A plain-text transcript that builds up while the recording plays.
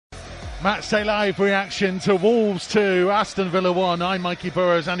Match day live reaction to Wolves 2, Aston Villa 1. I'm Mikey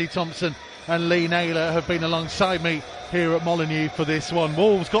Burrows, Andy Thompson and Lee Naylor have been alongside me here at Molineux for this one.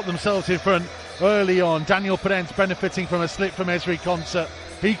 Wolves got themselves in front early on. Daniel Podence benefiting from a slip from Ezri Konsa.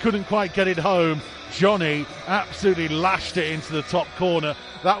 He couldn't quite get it home. Johnny absolutely lashed it into the top corner.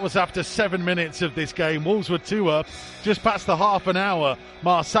 That was after 7 minutes of this game. Wolves were 2 up. Just past the half an hour,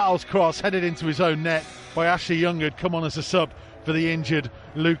 Marsal's cross headed into his own net by Ashley Young, who'd come on as a sub for the injured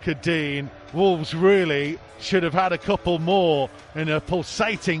Luca Dean. Wolves really should have had a couple more in a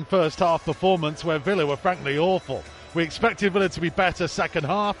pulsating first half performance where Villa were frankly awful. We expected Villa to be better second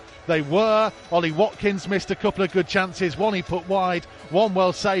half. They were. Ollie Watkins missed a couple of good chances. One he put wide, one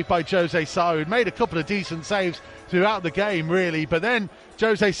well saved by Jose Sarr, who'd made a couple of decent saves throughout the game really. But then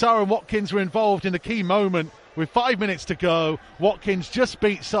Jose Sarr and Watkins were involved in the key moment with 5 minutes to go. Watkins just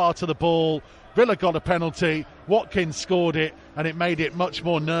beat Sarr to the ball. Villa got a penalty, Watkins scored it, and it made it much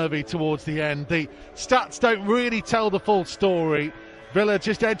more nervy towards the end. The stats don't really tell the full story. Villa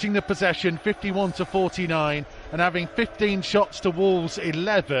just edging the possession 51-49 and having 15 shots to Wolves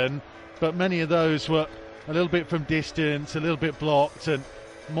 11, but many of those were a little bit from distance, a little bit blocked, and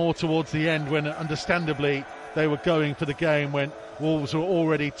more towards the end when understandably they were going for the game when Wolves were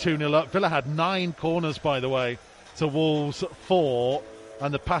already 2-0 up. Villa had 9 corners, by the way, to Wolves 4.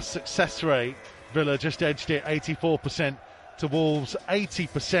 And the pass success rate, Villa just edged it 84% to Wolves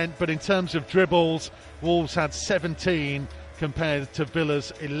 80%. But in terms of dribbles, Wolves had 17 compared to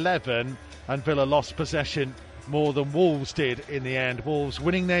Villa's 11. And Villa lost possession more than Wolves did in the end. Wolves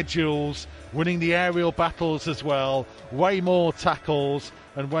winning their duels, winning the aerial battles as well. Way more tackles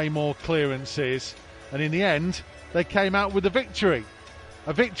and way more clearances. And in the end, they came out with a victory.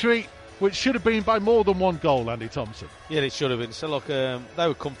 A victory which should have been by more than one goal, Andy Thompson. Yeah, it should have been. So, look, they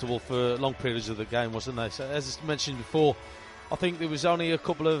were comfortable for long periods of the game, wasn't they? So, as I mentioned before, I think there was only a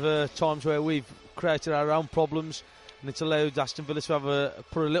couple of times where we've created our own problems, and it's allowed Aston Villa to have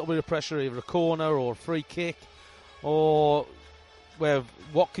put a little bit of pressure, either a corner or a free kick, or where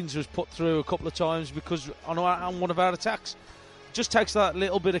Watkins was put through a couple of times because on one of our attacks. It just takes that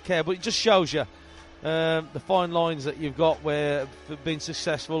little bit of care, but it just shows you the fine lines that you've got where being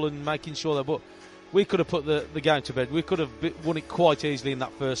successful and making sure that. But we could have put the game to bed. We could have won it quite easily in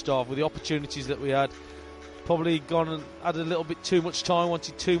that first half with the opportunities that we had. Probably gone and had a little bit too much time,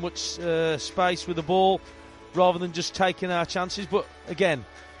 wanted too much space with the ball rather than just taking our chances. But again,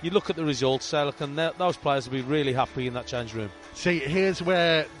 you look at the results, and those players will be really happy in that change room. See, here's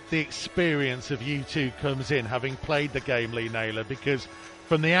where the experience of you two comes in, having played the game, Lee Naylor, because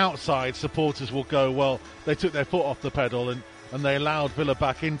from the outside, supporters will go, well, they took their foot off the pedal and they allowed Villa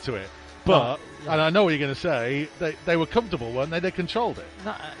back into it. But, and I know what you're going to say, they were comfortable, weren't they? They controlled it.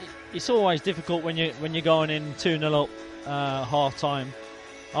 No, it's always difficult when you're going in 2-0 up half time.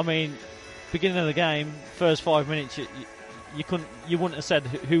 I mean, beginning of the game, first 5 minutes, you wouldn't have said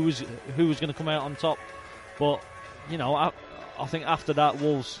who was going to come out on top. But you know, I think after that,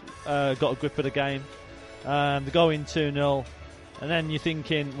 Wolves got a grip of the game. They go in 2-0. And then you're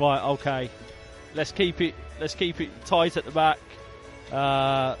thinking, right, okay, let's keep it tight at the back.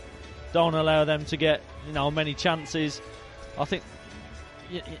 Don't allow them to get many chances. I think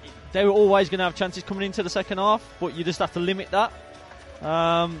they were always going to have chances coming into the second half, but you just have to limit that.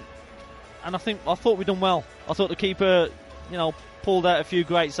 And I thought we'd done well. I thought the keeper, pulled out a few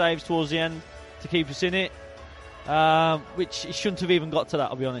great saves towards the end to keep us in it, which he shouldn't have even got to that,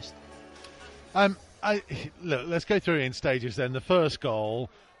 I'll be honest. Look, let's go through it in stages then. The first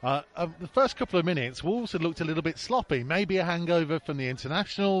goal, the first couple of minutes, Wolves had looked a little bit sloppy. Maybe a hangover from the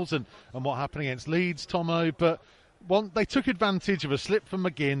internationals and what happened against Leeds, Tomo. But they took advantage of a slip from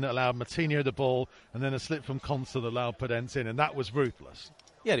McGinn that allowed Martinho the ball, and then a slip from Konsa that allowed Podence in, and that was ruthless.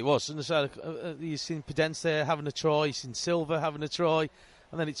 Yeah, it was. And so, you've seen Podence there having a try, you've seen Silva having a try,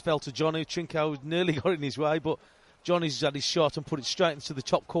 and then it's fell to Johnny. Trinco nearly got in his way, but Johnny's had his shot and put it straight into the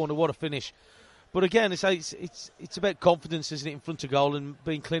top corner. What a finish. But again, it's about confidence, isn't it, in front of goal and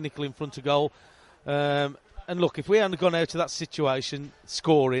being clinical in front of goal. And look, if we hadn't gone out to that situation,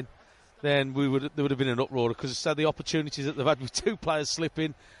 scoring, then there would have been an uproar because the opportunities that they've had with 2 players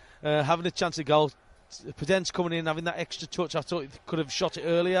slipping, having a chance of goal, Podence coming in, having that extra touch, I thought he could have shot it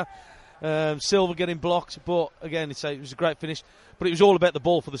earlier. Silva getting blocked, but again, it was a great finish. But it was all about the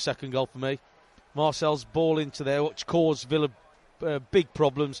ball for the second goal for me. Marcel's ball into there, which caused Villa big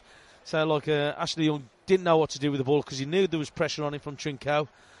problems. So, Ashley Young didn't know what to do with the ball because he knew there was pressure on him from Trinco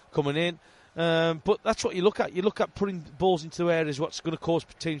coming in. But that's what you look at. You look at putting balls into areas, what's going to cause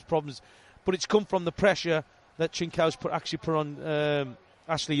teams problems. But it's come from the pressure that Trinco's actually put on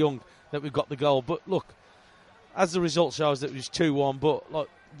Ashley Young that we've got the goal. But look, as the result shows, that it was 2-1. But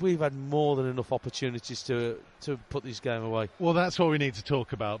we've had more than enough opportunities to put this game away. Well, that's what we need to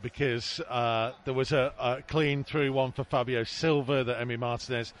talk about, because there was a clean through one for Fabio Silva that Emi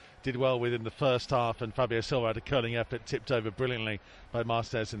Martinez did well with in the first half, and Fabio Silva had a curling effort tipped over brilliantly by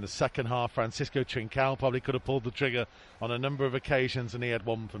Martinez in the second half. Francisco Trincao probably could have pulled the trigger on a number of occasions, and he had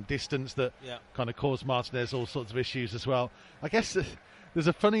one from distance that kind of caused Martinez all sorts of issues as well. I guess there's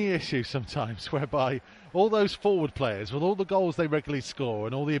a funny issue sometimes whereby all those forward players, with all the goals they regularly score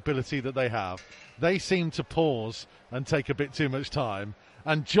and all the ability that they have, they seem to pause and take a bit too much time.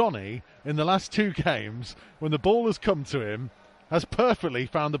 And Johnny, in the last 2 games, when the ball has come to him, has perfectly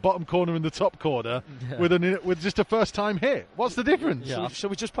found the bottom corner and the top corner with just a first-time hit. What's the difference? Yeah. Shall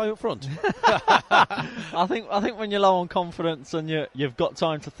we just play up front? I think when you're low on confidence and you've got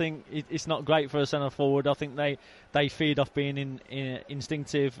time to think, it's not great for a centre forward. I think they feed off being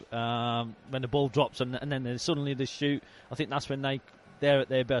instinctive when the ball drops and then suddenly they shoot. I think that's when they're at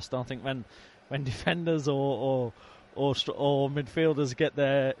their best. I think when defenders or midfielders get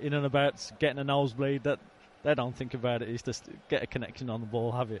there in and about getting a nosebleed, that they don't think about it. It's just get a connection on the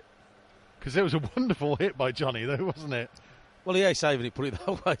ball, have it. Because it was a wonderful hit by Johnny, though, wasn't it? Well, he ain't saving it, put it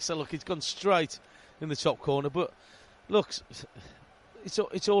that way. So, look, it's gone straight in the top corner. But, look,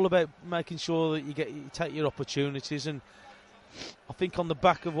 it's all about making sure that you take your opportunities. And I think on the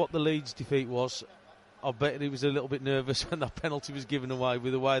back of what the Leeds defeat was, I bet he was a little bit nervous when that penalty was given away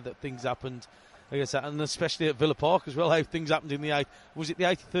with the way that things happened against that. And especially at Villa Park as well, how things happened in the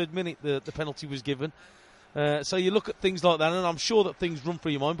 83rd minute the penalty was given. So you look at things like that, and I'm sure that things run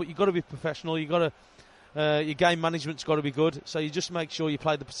through your mind, but you've got to be professional. Your game management's got to be good. So you just make sure you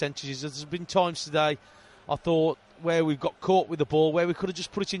play the percentages. There's been times today, I thought, where we've got caught with the ball, where we could have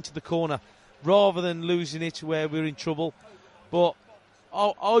just put it into the corner rather than losing it where we're in trouble. But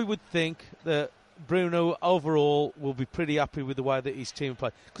I would think that Bruno overall will be pretty happy with the way that his team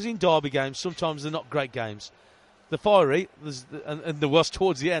play. Because in derby games, sometimes they're not great games. They're fiery, and there was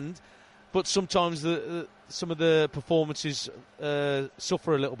towards the end, but sometimes some of the performances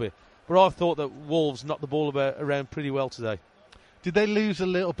suffer a little bit. But I thought that Wolves knocked the ball around pretty well today. Did they lose a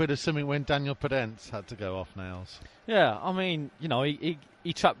little bit of something when Daniel Podence had to go off nails? Yeah, I mean,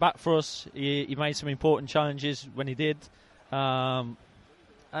 he trapped back for us. He made some important challenges when he did. And,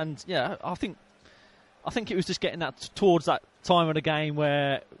 yeah, I think it was just getting that towards that time of the game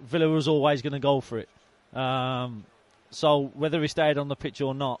where Villa was always going to go for it. So whether he stayed on the pitch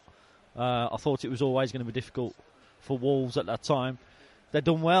or not, I thought it was always going to be difficult for Wolves at that time. They'd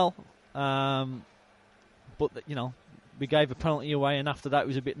done well, but we gave a penalty away, and after that it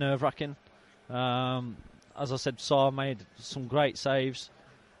was a bit nerve-wracking. As I said, Sarr made some great saves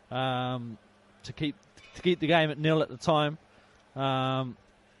to keep the game at 0 at the time.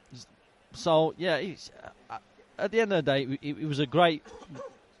 So yeah, at the end of the day, it was a great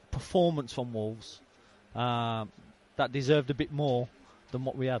performance from Wolves that deserved a bit more than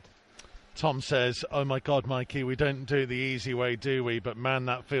what we had. Tom says, "Oh my God, Mikey, we don't do the easy way, do we? But man,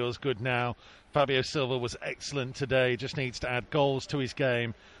 that feels good now. Fabio Silva was excellent today, just needs to add goals to his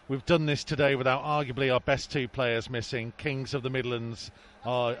game. We've done this today without arguably our best 2 players missing. Kings of the Midlands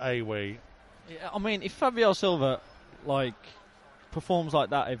are we." Yeah, I mean, if Fabio Silva performs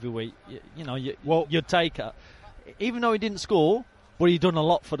like that every week, you'd take it. Even though he didn't score, but he done a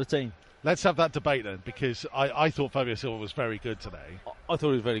lot for the team. Let's have that debate then, because I thought Fabio Silva was very good today. I thought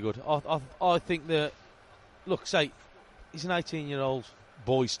he was very good. I think that, look, say, he's an 18-year-old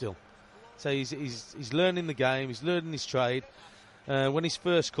boy still. So he's learning the game, he's learning his trade. When he's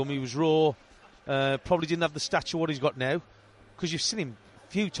first come, he was raw. Probably didn't have the stature what he's got now, because you've seen him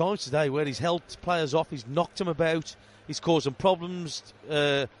a few times today where he's helped players off, he's knocked them about, he's caused them problems.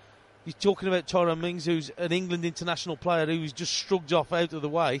 You're talking about Tyrone Mings, who's an England international player who's just shrugged off out of the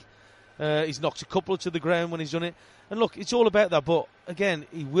way. He's knocked a couple to the ground when he's done it. And look, it's all about that. But again,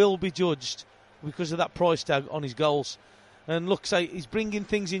 he will be judged because of that price tag on his goals. And look, say he's bringing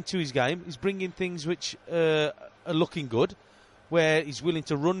things into his game. He's bringing things which are looking good, where he's willing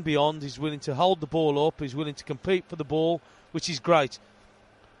to run beyond. He's willing to hold the ball up. He's willing to compete for the ball, which is great.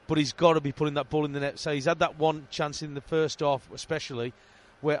 But he's got to be putting that ball in the net. So he's had that one chance in the first half, especially,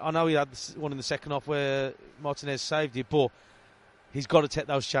 where I know he had one in the second half where Martinez saved it, but he's got to take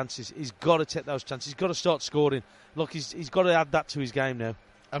those chances. He's got to take those chances. He's got to start scoring. Look, he's got to add that to his game now.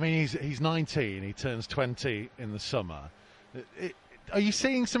 I mean, he's 19. He turns 20 in the summer. Are you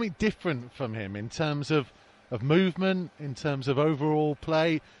seeing something different from him in terms of movement, in terms of overall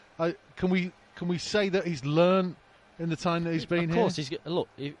play? Can we say that he's learned in the time that he's been here? Of course, look.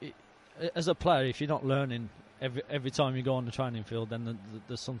 As a player, if you're not learning every time you go on the training field, then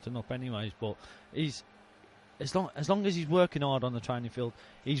there's something up, anyways. But he's as long as he's working hard on the training field,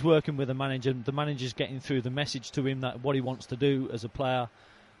 he's working with the manager. The manager's getting through the message to him that what he wants to do as a player,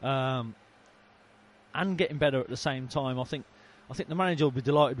 and getting better at the same time. I think the manager will be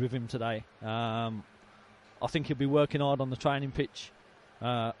delighted with him today. I think he'll be working hard on the training pitch,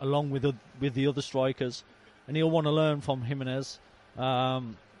 along with the other strikers, and he'll want to learn from Jimenez,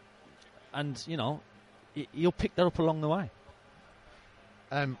 and he'll pick that up along the way.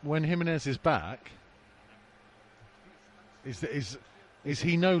 When Jimenez is back, is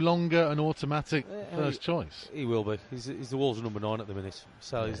he no longer an automatic first choice? He will be. He's the Wolves' number 9 at the minute.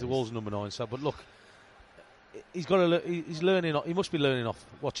 So he's the Wolves' number 9. So, but look, he's got to. He's learning. He must be learning off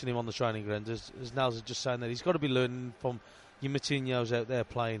watching him on the training ground. As Niles is just saying that he's got to be learning from your Moutinho's out there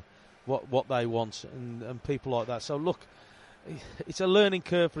playing what they want and people like that. So look, it's a learning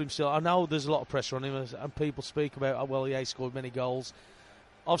curve for him still. I know there's a lot of pressure on him, and people speak about, he scored many goals.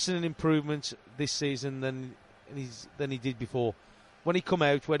 I've seen an improvement this season than he did before. When he come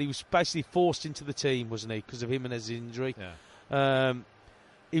out, where he was basically forced into the team, wasn't he, because of Jimenez's injury? Yeah.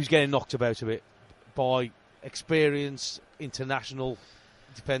 He was getting knocked about a bit by experienced international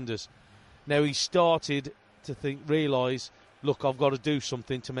defenders. Now he started to realise, look, I've got to do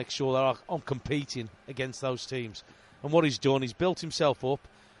something to make sure that I'm competing against those teams. And what he's done, he's built himself up.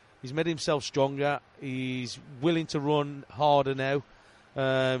 He's made himself stronger. He's willing to run harder now.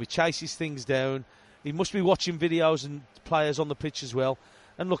 He chases things down. He must be watching videos and players on the pitch as well.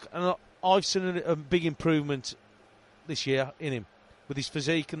 And look, I've seen a big improvement this year in him with his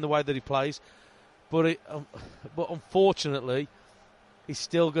physique and the way that he plays. But unfortunately, he's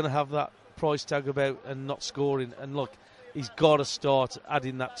still going to have that price tag about and not scoring. And look, he's got to start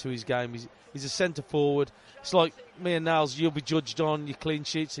adding that to his game. He's a centre forward. It's like me and Niles. You'll be judged on your clean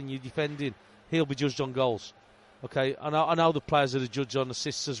sheets and your defending. He'll be judged on goals. Okay, I know the players that are judged on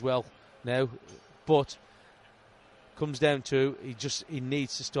assists as well now, but comes down to he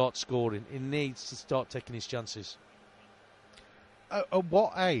needs to start scoring. He needs to start taking his chances. At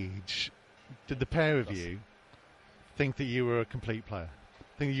what age did the pair of you think that you were a complete player?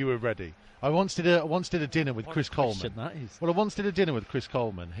 Think that you were ready? I once did a dinner with Chris Coleman. Well, I once did a dinner with Chris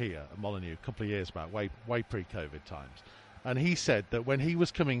Coleman here at Molineux a couple of years back, way pre-COVID times, and he said that when he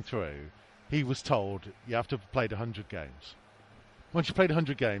was coming through, he was told you have to have played 100 games. Once you played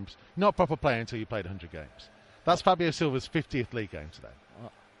 100 games, you're not a proper player until you played 100 games. That's Fabio Silva's 50th league game today.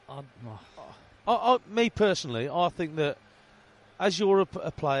 Me personally, I think that as you're a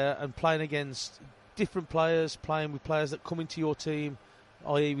player and playing against different players, playing with players that come into your team,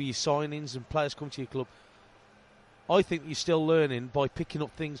 i.e. with your signings and players come to your club, I think you're still learning by picking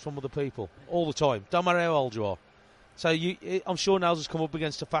up things from other people all the time. Don't matter how old you are. So I'm sure Niles has come up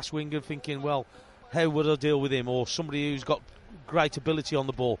against a fast winger thinking, well, how would I deal with him? Or somebody who's got great ability on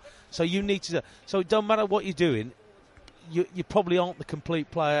the ball. So you need to. So it don't matter what you're doing. You probably aren't the complete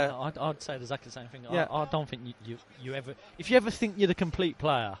player. I'd say exactly the same thing. Yeah. I don't think you ever. If you ever think you're the complete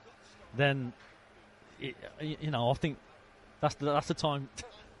player, then I think that's the time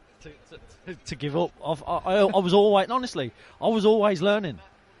to give up. I was always learning.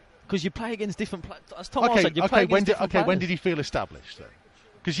 Because you play against different players. As Tom said, you play against different players. When did you feel established then?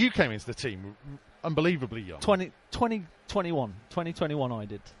 Because you came into the team unbelievably young. 2021 I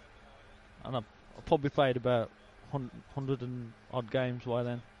did. And I probably played about 100 and odd games by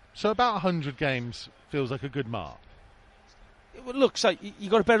then. So about 100 games feels like a good mark. Well, look, so you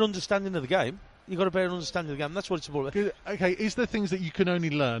got a better understanding of the game. That's what it's about. Okay, is there things that you can only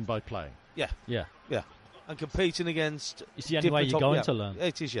learn by playing? Yeah. And competing against. It's the only way you're going to learn.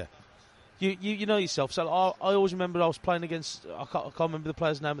 It is, yeah. You know yourself. So I always remember I was playing against. I can't remember the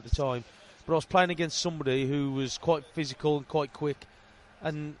player's name at the time, but I was playing against somebody who was quite physical and quite quick,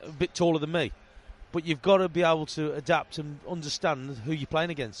 and a bit taller than me. But you've got to be able to adapt and understand who you're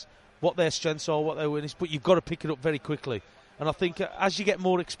playing against, what their strengths are, what their weaknesses. But you've got to pick it up very quickly. And I think as you get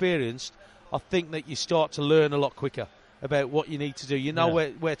more experienced, I think that you start to learn a lot quicker about what you need to do. You know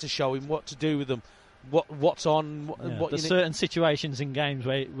where to show him, what to do with them. What's on? What there's certain situations in games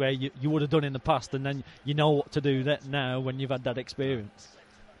where you would have done in the past, and then you know what to do that now when you've had that experience.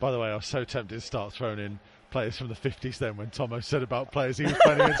 By the way, I was so tempted to start throwing in players from the 50s then when Tomo said about players he was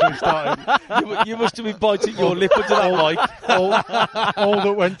playing against when he started. You must have been biting your lip into that, Mike. All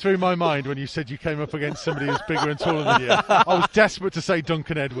that went through my mind when you said you came up against somebody who's bigger and taller than you. I was desperate to say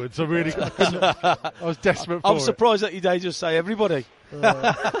Duncan Edwards. I was desperate for it. I'm surprised that you did just say everybody.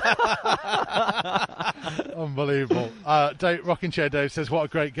 Unbelievable. Rocking Chair Dave says, what a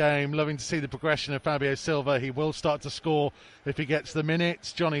great game. Loving to see the progression of Fabio Silva. He will start to score if he gets the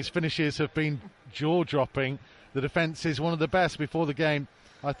minutes. Johnny's finishes have been jaw-dropping. The defence is one of the best. Before the game,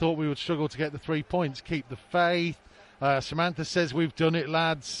 I thought we would struggle to get the 3 points. Keep the faith. Samantha says, we've done it,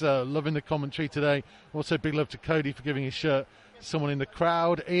 lads. Loving the commentary today. Also, big love to Cody for giving his shirt to someone in the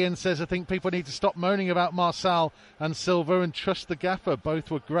crowd. Ian says, I think people need to stop moaning about Marçal and Silva and trust the gaffer. Both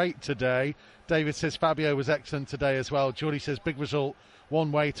were great today. David says, Fabio was excellent today as well. Geordie says, big result.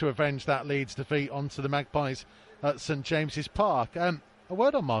 One way to avenge that Leeds defeat onto the Magpies at St James's Park. A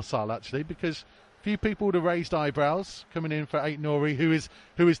word on Marçal, actually, because few people would have raised eyebrows coming in for Aït-Nouri, who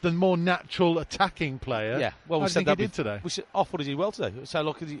is the more natural attacking player. Yeah, well, we I said think that he did today. I thought he did well today. So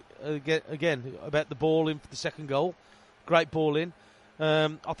look again about the ball in for the second goal. Great ball in.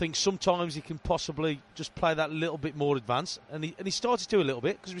 I think sometimes he can possibly just play that little bit more advanced, and he started to a little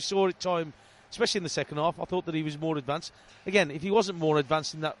bit because we saw it time, especially in the second half. I thought that he was more advanced. Again, if he wasn't more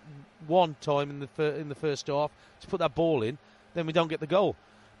advanced in that one time in the first half to put that ball in, then we don't get the goal.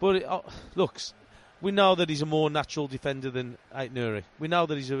 But looks. We know that he's a more natural defender than Aït-Nouri. We know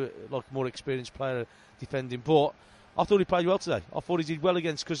that he's a more experienced player defending. But I thought he played well today. I thought he did well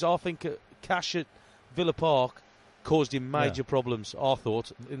against, because I think Cash at Villa Park caused him major problems. I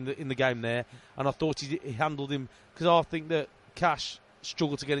thought in the game there, and I thought he handled him, because I think that Cash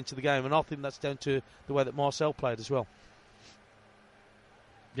struggled to get into the game, and I think that's down to the way that Marcel played as well.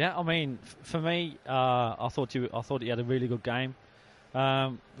 Yeah, I mean, for me, I thought he had a really good game. It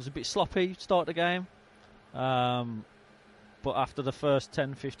was a bit sloppy start of the game, but after the first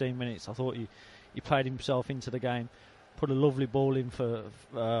 10-15 minutes, I thought he played himself into the game, put a lovely ball in for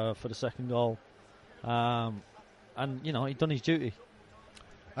the second goal, and he'd done his duty.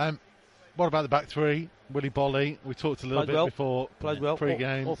 What about the back three? Willy Bolly, we talked a little bit before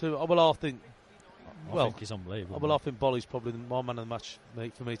pre-game. I think he's unbelievable. Well, I think Bolly's probably my man of the match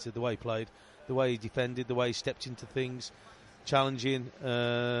for me, to the way he played, the way he defended, the way he stepped into things, challenging.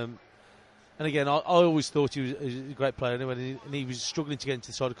 And again, I always thought he was a great player anyway, and he was struggling to get into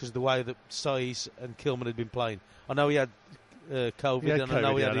the side because of the way that Saiz and Kilman had been playing. I know he had COVID, and I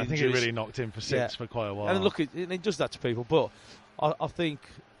know he had injuries. I think it really knocked him for six for quite a while. And look, it does that to people, but I think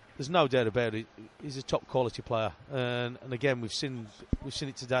there's no doubt about it. He's a top quality player, and again we've seen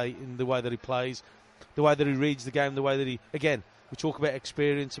it today in the way that he plays, the way that he reads the game, the way that we talk about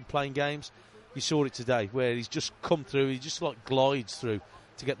experience and playing games. You saw it today where he's just come through. He just glides through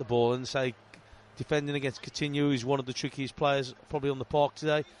to get the ball, and say defending against Coutinho, who's one of the trickiest players probably on the park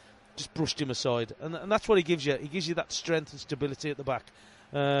today, just brushed him aside, and that's what he gives you. He gives you that strength and stability at the back.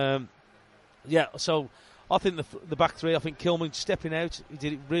 So I think the back three, I think Kilman stepping out, he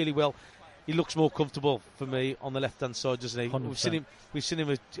did it really well. He looks more comfortable for me on the left-hand side, doesn't he? 100%. We've seen him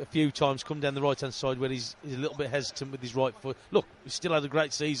a few times come down the right-hand side where he's a little bit hesitant with his right foot. Look, he still had a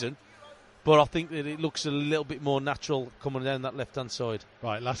great season, but I think that it looks a little bit more natural coming down that left-hand side.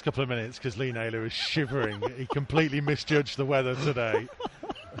 Right, last couple of minutes, because Lee Naylor is shivering. He completely misjudged the weather today,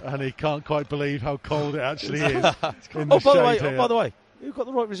 and he can't quite believe how cold it actually is. By the way, who got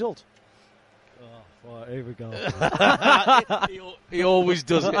the right result? Well, here we go. he always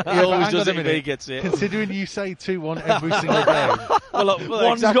does it. He always does it when he gets it. Considering you say 2-1 every single game.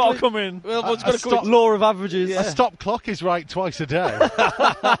 One's got to come in. One's got to come in. Law of averages. A stop clock is right twice a day. You've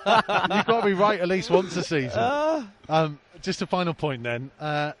got to be right at least once a season. Just a final point then.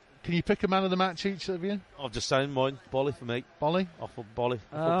 Can you pick a man of the match each of you? I'm just saying mine. Bolly for me. Bolly? I thought Bolly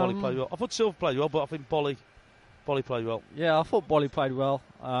played well. I thought Silva played well, but I think Bolly played well. Yeah, I thought Bolly played well.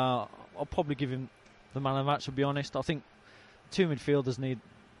 I'll probably give him the man of the match, to be honest. I think two midfielders need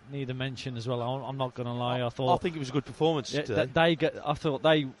a mention as well. I'm not going to lie. I think it was a good performance today. I thought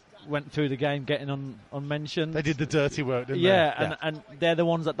they went through the game getting unmentioned. They did the dirty work, didn't they? Yeah, and they're the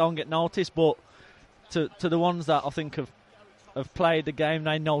ones that don't get noticed. But to the ones that I think have played the game,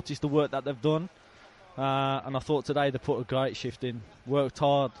 they notice the work that they've done. And I thought today they put a great shift in. Worked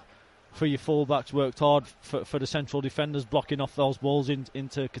hard for your fullbacks, worked hard for the central defenders, blocking off those balls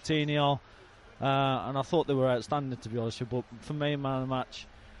into Coutinho. And I thought they were outstanding, to be honest with you. But for me, man of the match,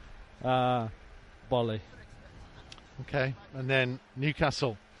 Bolly. Okay, and then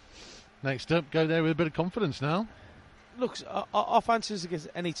Newcastle. Next up, go there with a bit of confidence now. Look, I fancy us against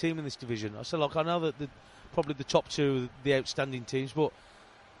any team in this division. I know that probably the top two are the outstanding teams, but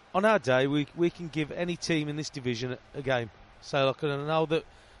on our day, we can give any team in this division a game. So I know that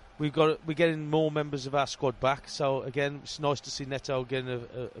we're getting more members of our squad back. So again, it's nice to see Neto getting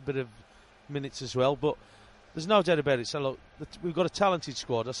a bit of minutes as well, but there's no doubt about it. So look, we've got a talented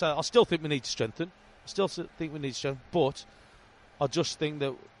squad. I still think we need to strengthen. But I just think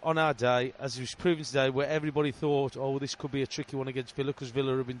that on our day, as it was proven today, where everybody thought, this could be a tricky one against Villa because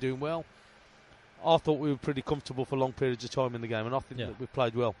Villa have been doing well, I thought we were pretty comfortable for long periods of time in the game, and I think that we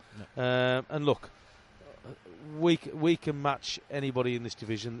played well. And look, we can match anybody in this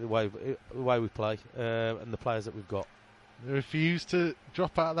division the way we play and the players that we've got. They refuse to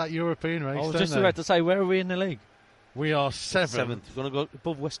drop out of that European race. I was don't just they? about to say, where are we in the league? We are seventh. We're going to go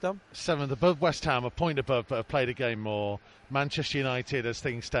above West Ham. Seventh above West Ham, a point above, but have played a game more. Manchester United, as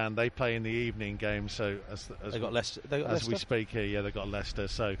things stand, they play in the evening game. So as They got Leicester. as we speak here, yeah, they've got Leicester.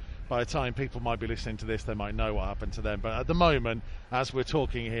 So by the time people might be listening to this, they might know what happened to them. But at the moment, as we're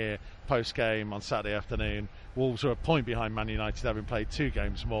talking here, post-game on Saturday afternoon, Wolves are a point behind Man United, having played 2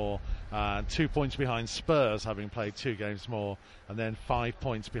 games more, 2 points behind Spurs, having played 2 games more, and then 5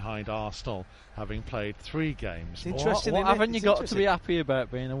 points behind Arsenal, having played 3 games more. Interesting. What isn't it? haven't you It's got to interesting. be happy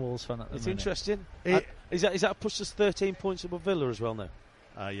about being a Wolves fan at the It's minute? interesting. It- Is that pushed us 13 points above Villa as well now?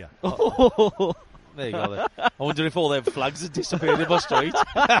 Yeah. There you go. Then. I wonder if all their flags have disappeared in my street.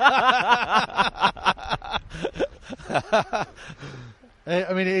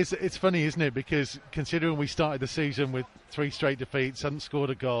 I mean, it's funny, isn't it? Because considering we started the season with 3 straight defeats, hadn't scored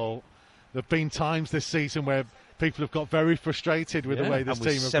a goal, there have been times this season where people have got very frustrated with the way this And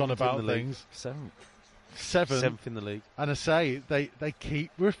we're team have gone seventh in about the league. things. 7. 7th. In the league. And I say, they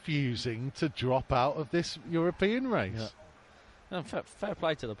keep refusing to drop out of this European race. Yeah. No, fair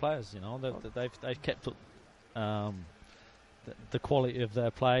play to the players. You know, they've kept up the quality of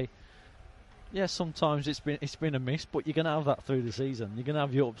their play. Yeah, sometimes it's been a miss, but you're going to have that through the season. You're going to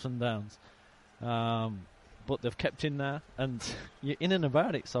have your ups and downs. But they've kept in there, and you're in and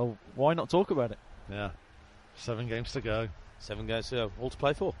about it. So why not talk about it? Yeah. 7 games to go. 7 games to go. All to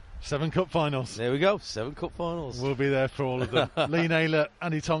play for. 7 cup finals. There we go. 7 cup finals. We'll be there for all of them. Lee Naylor,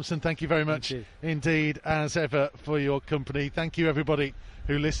 Andy Thompson, thank you very much Thank indeed, as ever, for your company. Thank you, everybody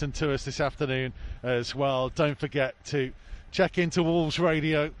who listened to us this afternoon as well. Don't forget to check into Wolves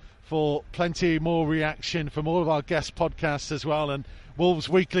Radio for plenty more reaction from all of our guest podcasts as well. And Wolves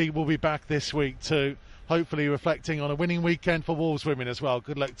Weekly will be back this week too, hopefully reflecting on a winning weekend for Wolves women as well.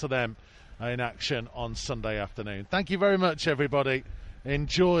 Good luck to them in action on Sunday afternoon. Thank you very much, everybody.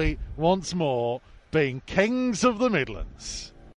 Enjoy once more being kings of the Midlands.